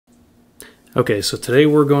Okay, so today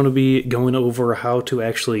we're going to be going over how to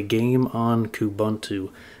actually game on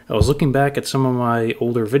Kubuntu. I was looking back at some of my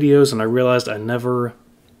older videos and I realized I never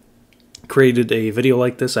created a video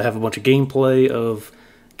like this. I have a bunch of gameplay of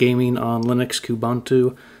gaming on Linux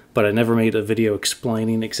Kubuntu, but I never made a video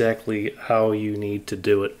explaining exactly how you need to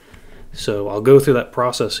do it. So I'll go through that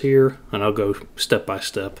process here and I'll go step by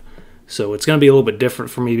step. So it's going to be a little bit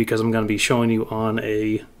different for me because I'm going to be showing you on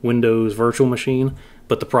a Windows virtual machine,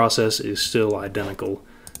 but the process is still identical.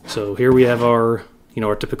 So here we have our,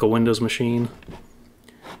 our typical Windows machine.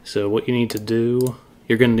 So what you need to do,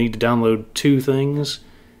 you're going to need to download two things.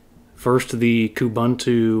 First, the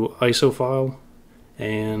Kubuntu Iso File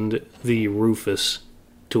and the Rufus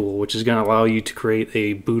tool, which is going to allow you to create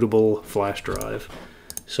a bootable flash drive.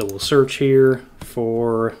 So we'll search here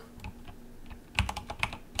for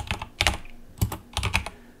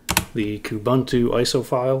the Kubuntu Iso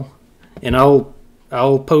File, and I'll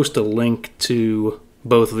post a link to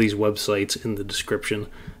both of these websites in the description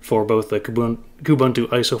for both the Kubuntu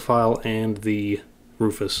Iso File and the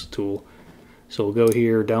Rufus tool. So we'll go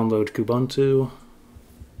here, download Kubuntu.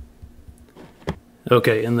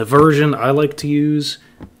 Okay, and the version I like to use,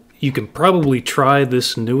 you can probably try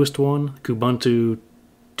this newest one, Kubuntu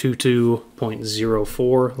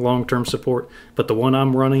 22.04 long-term support, but the one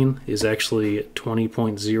I'm running is actually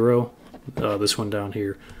 20.0, this one down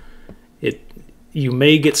here. You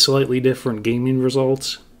may get slightly different gaming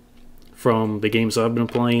results from the games I've been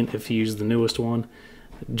playing if you use the newest one.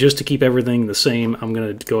 Just to keep everything the same, I'm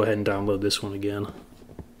going to go ahead and download this one again.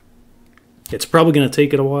 It's probably going to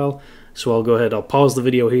take it a while, so I'll go ahead, I'll pause the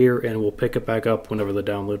video here, and we'll pick it back up whenever the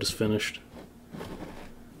download is finished.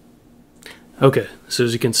 Okay, so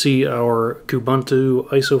as you can see, our Kubuntu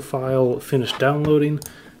Iso file finished downloading.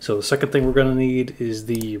 So the second thing we're going to need is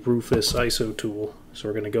the Rufus Iso tool. So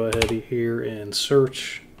we're going to go ahead here and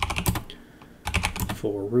search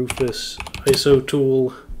for Rufus Iso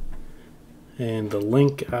tool. And the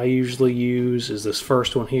link I usually use is this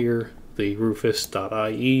first one here, the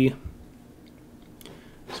rufus.ie.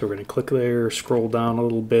 So we're going to click there, scroll down a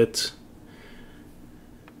little bit.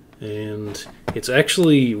 And it's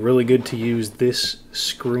actually really good to use this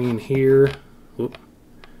screen here. Whoop.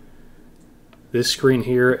 This screen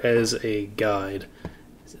here as a guide.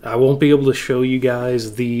 I won't be able to show you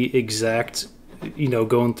guys the exact,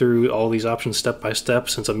 going through all these options step by step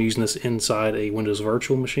since I'm using this inside a Windows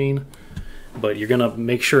virtual machine. But you're going to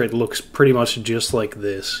make sure it looks pretty much just like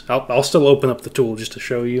this. I'll still open up the tool just to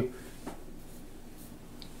show you.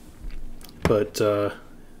 But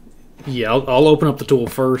yeah, I'll open up the tool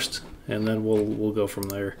first, and then we'll go from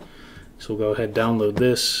there. So we'll go ahead and download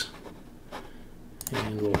this,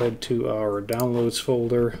 and we'll head to our downloads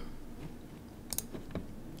folder.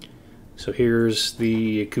 So here's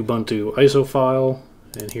the Kubuntu Iso file,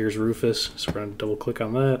 and here's Rufus. So we're going to double click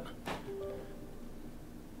on that,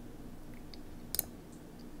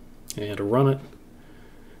 and to run it.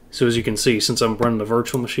 So as you can see, since I'm running the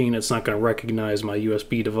virtual machine, it's not going to recognize my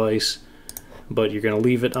USB device. But you're going to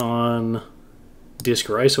leave it on disk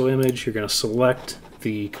or ISO image. You're going to select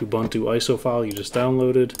the Kubuntu ISO file you just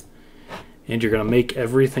downloaded, and you're going to make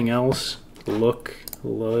everything else look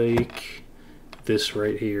like this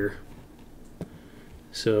right here.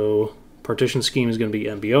 So partition scheme is going to be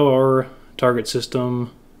MBR, target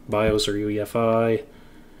system, BIOS or UEFI,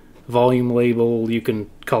 volume label, you can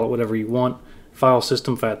call it whatever you want, file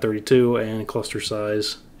system FAT32, and cluster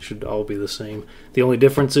size should all be the same. The only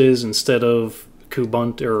difference is instead of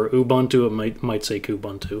Kubuntu or Ubuntu, it might say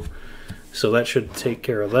Kubuntu. So that should take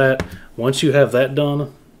care of that. Once you have that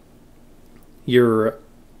done, your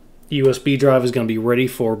USB drive is going to be ready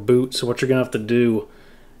for boot. So what you're going to have to do,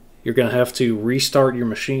 you're going to have to restart your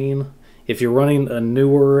machine. If you're running on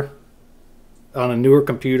a newer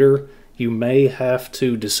computer, you may have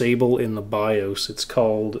to disable in the BIOS. It's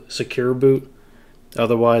called Secure Boot.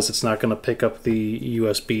 Otherwise, it's not going to pick up the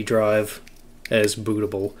USB drive as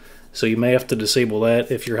bootable. So you may have to disable that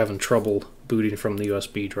if you're having trouble booting from the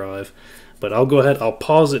USB drive. But I'll go ahead, I'll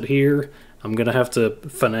pause it here. I'm going to have to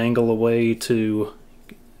finagle a way to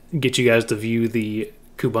get you guys to view the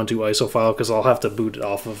Kubuntu ISO file because I'll have to boot it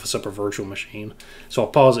off of a separate virtual machine. So I'll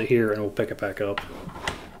pause it here and we'll pick it back up.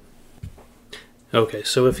 Okay,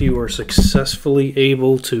 so if you are successfully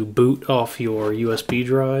able to boot off your USB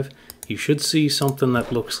drive, you should see something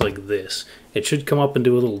that looks like this. It should come up and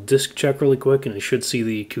do a little disk check really quick, and you should see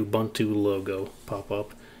the Kubuntu logo pop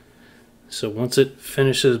up. So once it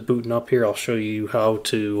finishes booting up here, I'll show you how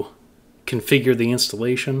to configure the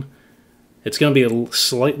installation. It's going to be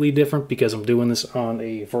slightly different because I'm doing this on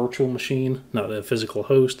a virtual machine, not a physical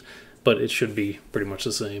host, but it should be pretty much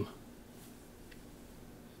the same.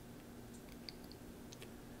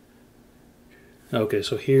 Okay,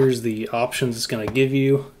 so here's the options it's going to give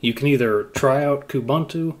you. You can either try out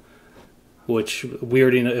Kubuntu, which we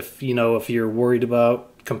already know, if you're worried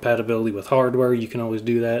about compatibility with hardware, you can always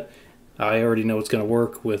do that. I already know it's going to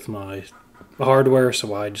work with my hardware,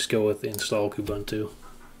 so I just go with install Kubuntu.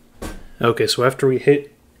 Okay, so after we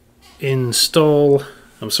hit install,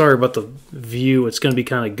 I'm sorry about the view. It's going to be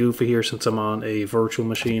kind of goofy here since I'm on a virtual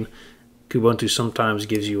machine. Kubuntu sometimes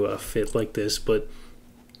gives you a fit like this, but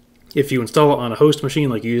if you install it on a host machine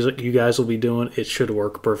like you guys will be doing, it should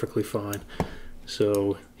work perfectly fine.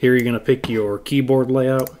 So here you're going to pick your keyboard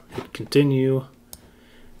layout, hit continue.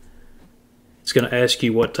 It's going to ask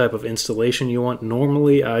you what type of installation you want.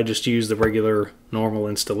 Normally I just use the regular normal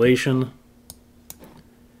installation.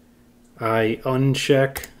 I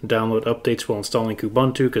uncheck download updates while installing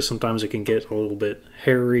Kubuntu because sometimes it can get a little bit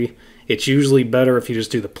hairy. It's usually better if you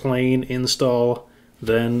just do the plain install.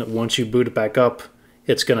 Then once you boot it back up,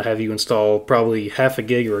 it's going to have you install probably half a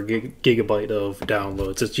gig or a gigabyte of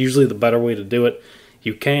downloads. It's usually the better way to do it.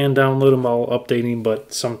 You can download them while updating,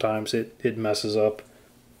 but sometimes it messes up.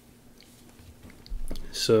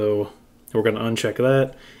 So we're going to uncheck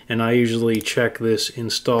that, and I usually check this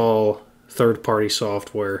install third-party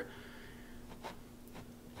software.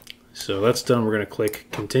 So that's done. We're going to click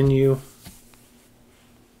continue.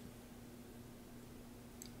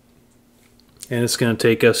 And it's going to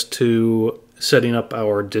take us to setting up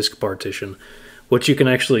our disk partition. What you can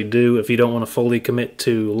actually do if you don't want to fully commit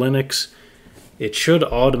to Linux, it should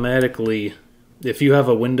automatically, if you have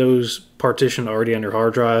a Windows partition already on your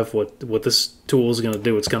hard drive, what this tool is going to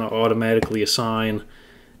do, it's going to automatically assign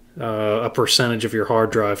a percentage of your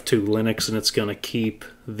hard drive to Linux, and it's going to keep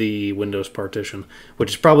the Windows partition,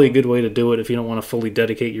 which is probably a good way to do it. If you don't want to fully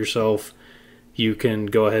dedicate yourself, you can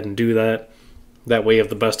go ahead and do that. That way you have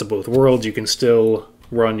the best of both worlds. You can still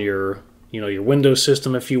run your Windows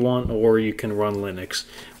system if you want, or you can run Linux.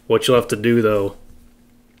 What you'll have to do though,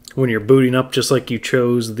 when you're booting up, just like you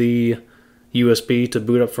chose the USB to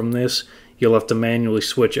boot up from this, you'll have to manually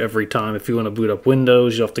switch every time. If you want to boot up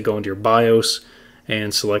Windows, you'll have to go into your BIOS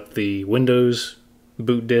and select the Windows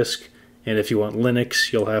boot disk, and if you want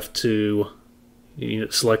Linux, you'll have to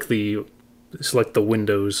select the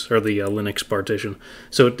Windows or the Linux partition.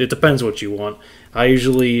 So it depends what you want. I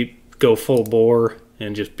usually go full bore,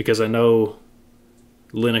 and just because I know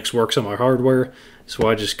Linux works on my hardware, so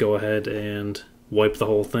I just go ahead and wipe the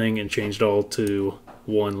whole thing and change it all to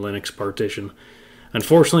one Linux partition.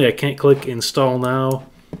 Unfortunately, I can't click install now.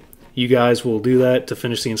 You guys will do that to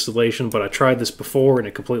finish the installation, but I tried this before and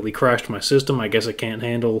it completely crashed my system. I guess I can't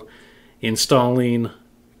handle installing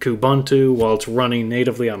Kubuntu while it's running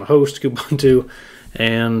natively on a host Kubuntu,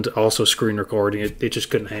 and also screen recording. It just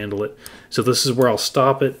couldn't handle it. So this is where I'll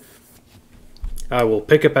stop it. I will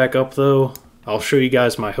pick it back up though. I'll show you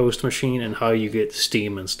guys my host machine and how you get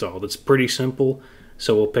Steam installed. It's pretty simple,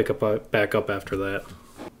 so we'll pick it back up after that.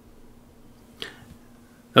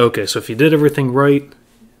 Okay, so if you did everything right,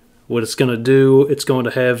 what it's going to do, it's going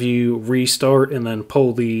to have you restart and then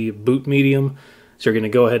pull the boot medium. So you're going to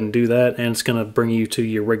go ahead and do that, and it's going to bring you to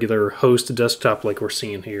your regular host desktop like we're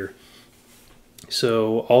seeing here.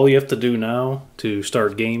 So all you have to do now to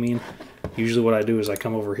start gaming, usually what I do is I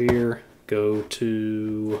come over here, go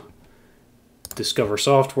to Discover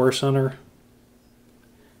Software Center,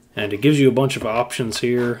 and it gives you a bunch of options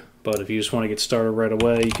here, but if you just want to get started right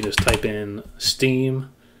away, you can just type in Steam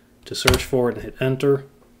to search for it and hit enter.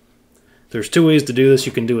 There's two ways to do this.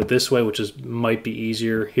 You can do it this way, which might be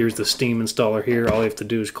easier. Here's the Steam installer here. All you have to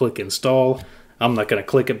do is click install. I'm not going to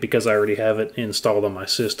click it because I already have it installed on my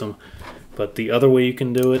system. But the other way you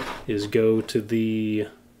can do it is go to the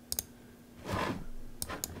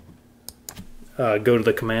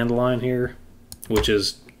command line here, which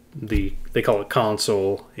is they call it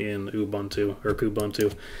console in Ubuntu or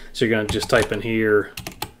Kubuntu. So you're going to just type in here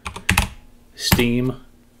Steam.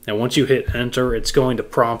 And once you hit enter, it's going to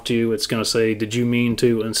prompt you. It's going to say, did you mean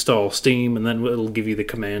to install Steam? And then it'll give you the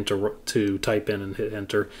command to type in and hit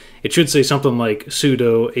enter. It should say something like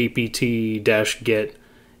sudo apt-get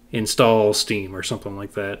install Steam or something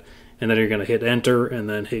like that. And then you're going to hit enter and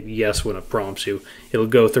then hit yes when it prompts you. It'll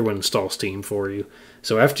go through and install Steam for you.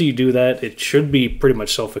 So after you do that, it should be pretty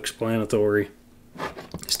much self-explanatory.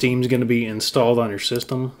 Steam's going to be installed on your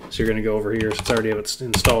system. So you're going to go over here. Since I already have it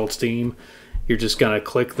installed Steam, you're just going to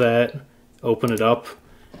click that, open it up,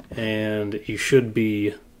 and you should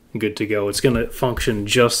be good to go. It's going to function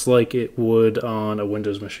just like it would on a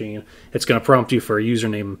Windows machine. It's going to prompt you for a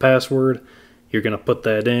username and password. You're going to put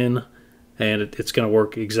that in, and it's going to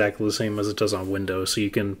work exactly the same as it does on Windows. So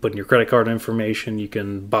you can put in your credit card information, you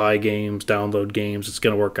can buy games, download games. It's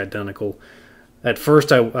going to work identical. At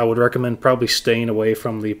first, I would recommend probably staying away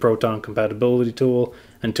from the Proton compatibility tool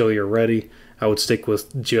until you're ready. I would stick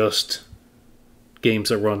with just games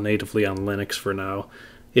that run natively on Linux for now.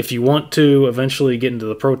 If you want to eventually get into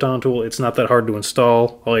the Proton tool, it's not that hard to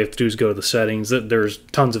install. All you have to do is go to the settings. There's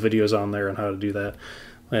tons of videos on there on how to do that.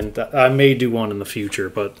 And I may do one in the future,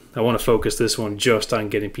 but I want to focus this one just on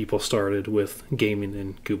getting people started with gaming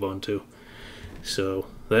in Kubuntu. So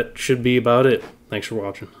that should be about it. Thanks for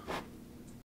watching.